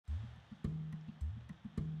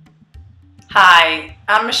Hi,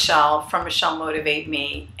 I'm Michelle from Michelle Motivate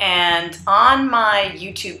Me, and on my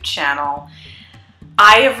YouTube channel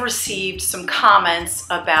I have received some comments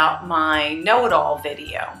about my know-it-all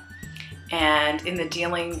video and in the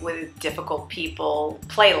Dealing with Difficult People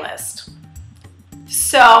playlist.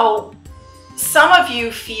 So some of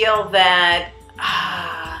you feel that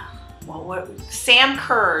Sam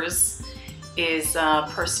Kurz is a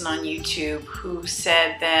person on YouTube who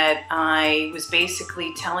said that I was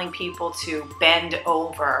basically telling people to bend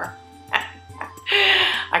over.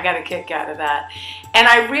 I got a kick out of that. And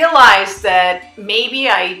I realized that maybe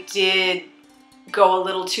I did go a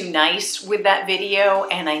little too nice with that video,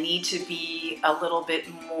 and I need to be a little bit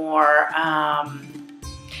more, I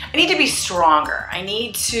need to be stronger. I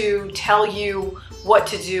need to tell you what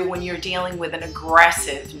to do when you're dealing with an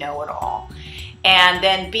aggressive know-it-all. And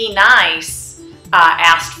then Be Nice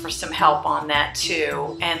asked for some help on that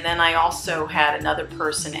too. And then I also had another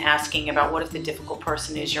person asking about what if the difficult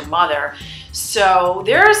person is your mother. So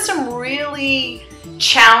there are some really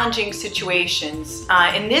challenging situations.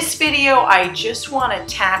 In this video, I just want to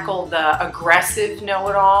tackle the aggressive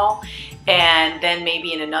know-it-all, and then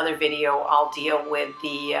maybe in another video I'll deal with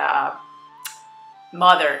the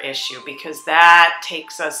mother issue, because that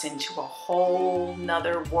takes us into a whole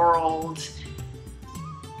nother world.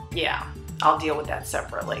 Yeah, I'll deal with that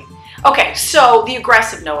separately. Okay, so the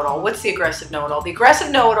aggressive know-it-all. What's the aggressive know-it-all? The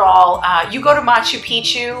aggressive know-it-all, you go to Machu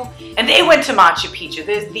Picchu, and they went to Machu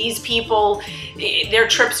Picchu. These people, their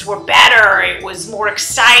trips were better, it was more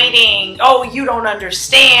exciting, oh, you don't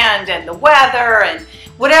understand, and the weather, and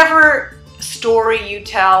whatever story you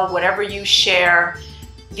tell, whatever you share,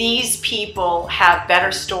 these people have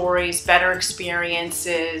better stories, better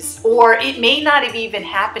experiences, or it may not have even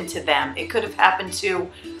happened to them. It could have happened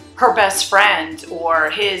to her best friend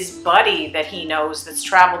or his buddy that he knows that's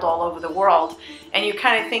traveled all over the world, and you're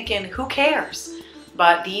kind of thinking, who cares?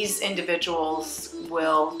 But these individuals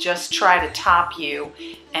will just try to top you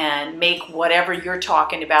and make whatever you're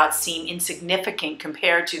talking about seem insignificant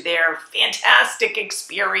compared to their fantastic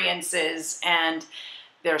experiences, and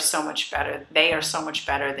they're so much better. They are so much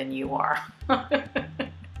better than you are.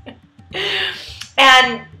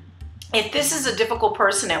 And if this is a difficult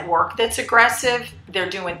person at work that's aggressive, they're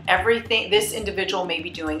doing everything, this individual may be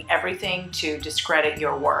doing everything to discredit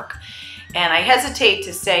your work. And I hesitate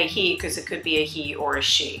to say he, because it could be a he or a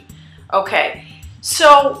she. Okay,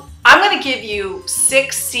 so I'm going to give you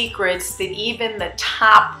 6 secrets that even the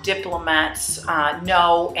top diplomats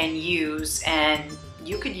know and use, and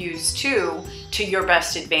you could use too, to your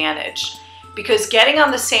best advantage. Because getting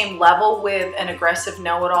on the same level with an aggressive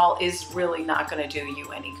know-it-all is really not going to do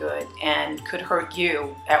you any good, and could hurt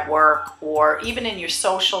you at work or even in your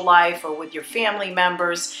social life or with your family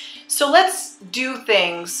members. So let's do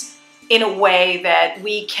things in a way that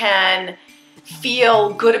we can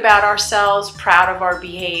feel good about ourselves, proud of our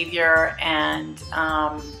behavior, and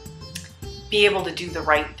be able to do the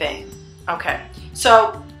right thing. Okay,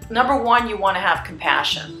 so number 1, you want to have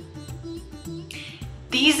compassion.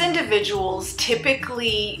 These individuals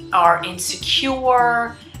typically are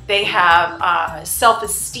insecure, they have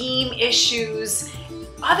self-esteem issues.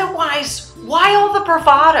 Otherwise, why all the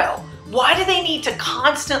bravado? Why do they need to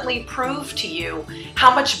constantly prove to you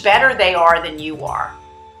how much better they are than you are?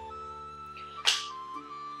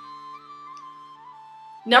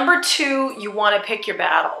 Number 2, you want to pick your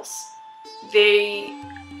battles. They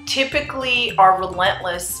typically are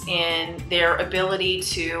relentless in their ability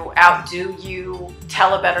to outdo you,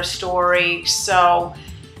 tell a better story. So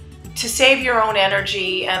to save your own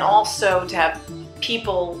energy, and also to have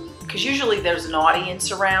people, because usually there's an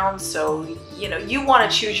audience around, so you want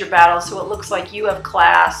to choose your battle so it looks like you have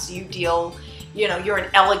class, you deal, you're an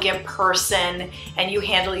elegant person and you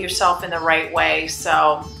handle yourself in the right way.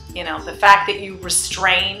 So the fact that you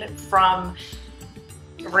restrain from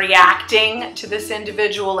reacting to this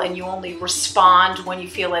individual and you only respond when you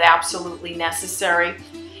feel it absolutely necessary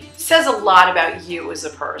says a lot about you as a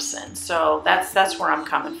person. So that's where I'm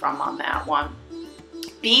coming from on that one.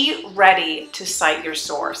 Be ready to cite your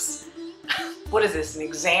source. What is this, an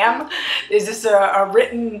exam? Is this a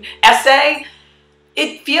written essay?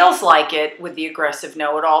 It feels like it with the aggressive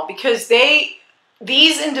know-it-all, because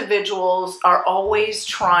these individuals are always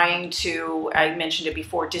trying to, I mentioned it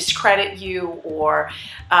before, discredit you or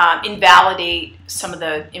invalidate some of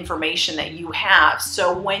the information that you have.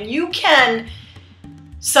 So when you can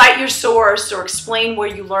cite your source or explain where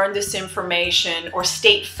you learned this information, or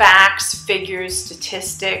state facts, figures,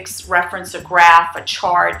 statistics, reference a graph, a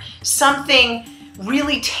chart, something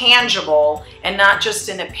really tangible and not just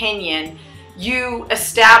an opinion, you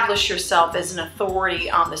establish yourself as an authority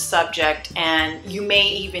on the subject, and you may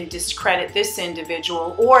even discredit this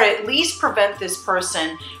individual, or at least prevent this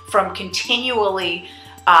person from continually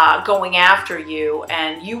going after you,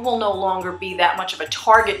 and you will no longer be that much of a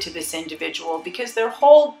target to this individual, because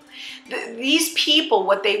these people,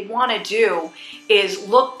 what they want to do is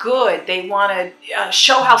look good. They want to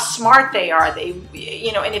show how smart they are. And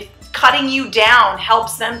if cutting you down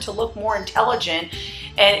helps them to look more intelligent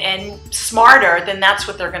and smarter, then that's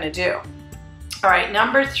what they're going to do. All right,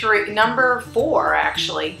 number 4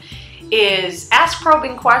 actually is ask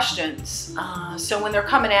probing questions. So when they're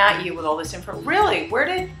coming at you with all this info, really, where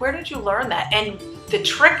did you learn that? And the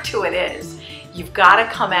trick to it is you've got to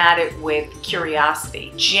come at it with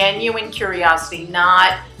curiosity, genuine curiosity,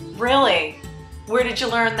 not really, where did you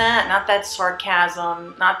learn that? Not that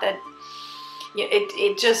sarcasm, not that.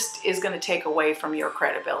 It just is going to take away from your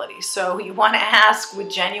credibility. So you want to ask with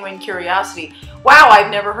genuine curiosity, wow, I've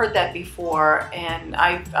never heard that before, and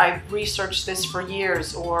I've researched this for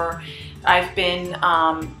years, or I've been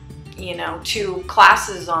to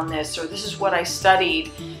classes on this, or this is what I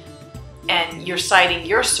studied, and you're citing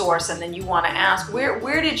your source, and then you want to ask,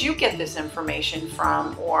 where did you get this information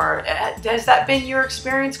from, or has that been your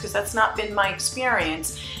experience? Because that's not been my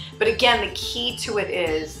experience. But again, the key to it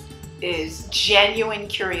is genuine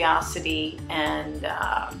curiosity, and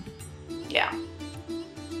yeah.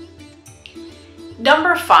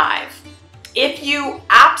 Number 5, if you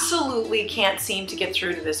absolutely can't seem to get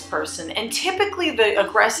through to this person, and typically the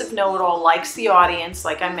aggressive know-it-all likes the audience,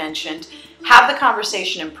 like I mentioned, have the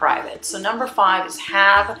conversation in private. So number 5 is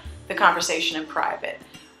have the conversation in private,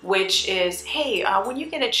 which is, hey, when you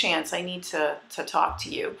get a chance, I need to talk to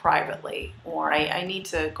you privately, or I need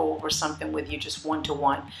to go over something with you just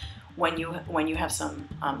one-to-one when you have some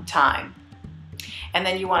time. And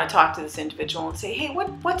then you want to talk to this individual and say, hey,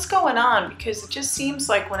 what's going on? Because it just seems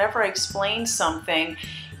like whenever I explain something,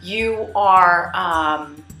 you are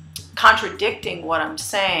contradicting what I'm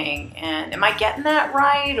saying. And am I getting that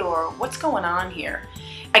right? Or what's going on here?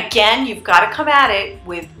 Again, you've got to come at it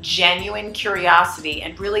with genuine curiosity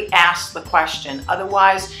and really ask the question.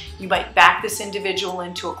 Otherwise, you might back this individual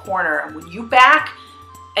into a corner. And when you back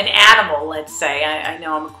an animal, let's say, I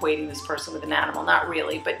know I'm equating this person with an animal, not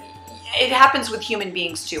really, but it happens with human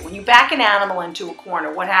beings too. When you back an animal into a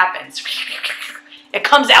corner, what happens? It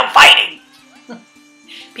comes out fighting.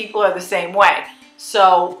 People are the same way.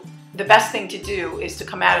 So the best thing to do is to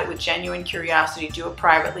come at it with genuine curiosity, do it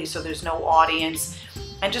privately so there's no audience,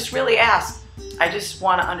 and just really ask, I just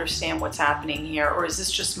want to understand what's happening here, or is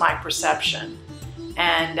this just my perception?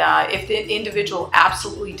 And if the individual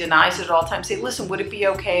absolutely denies it at all times, say, listen, would it be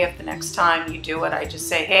okay if the next time you do it, I just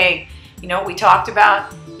say, hey, you know what we talked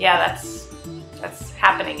about? Yeah, that's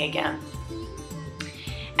happening again.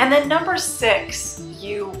 And then number 6,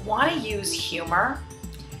 you want to use humor.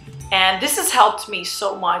 And this has helped me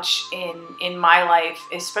so much in my life,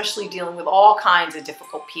 especially dealing with all kinds of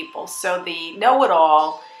difficult people. So the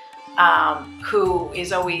know-it-all who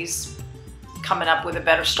is always coming up with a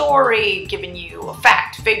better story, giving you a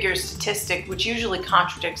fact, figure, statistic, which usually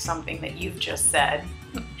contradicts something that you've just said.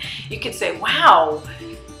 You could say, wow,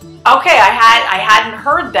 okay, I hadn't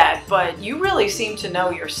heard that, but you really seem to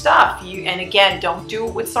know your stuff. And again, don't do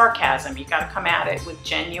it with sarcasm. You got to come at it with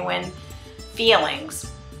genuine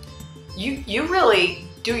feelings. You really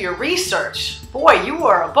do your research. Boy, you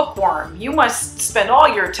are a bookworm. You must spend all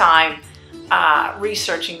your time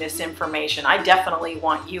researching this information. I definitely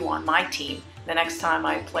want you on my team the next time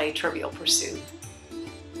I play Trivial Pursuit.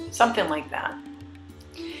 Something like that.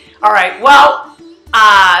 All right, well,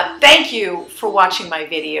 thank you for watching my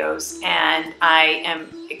videos, and I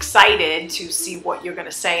am excited to see what you're going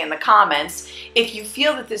to say in the comments. If you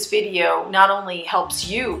feel that this video not only helps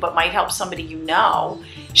you, but might help somebody you know,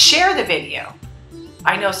 share the video.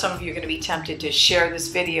 I know some of you are going to be tempted to share this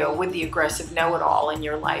video with the aggressive know-it-all in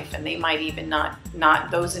your life, and they might even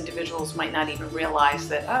those individuals might not even realize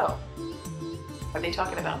that, oh, are they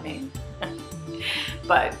talking about me?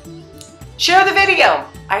 But share the video.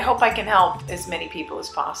 I hope I can help as many people as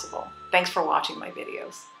possible. Thanks for watching my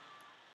videos.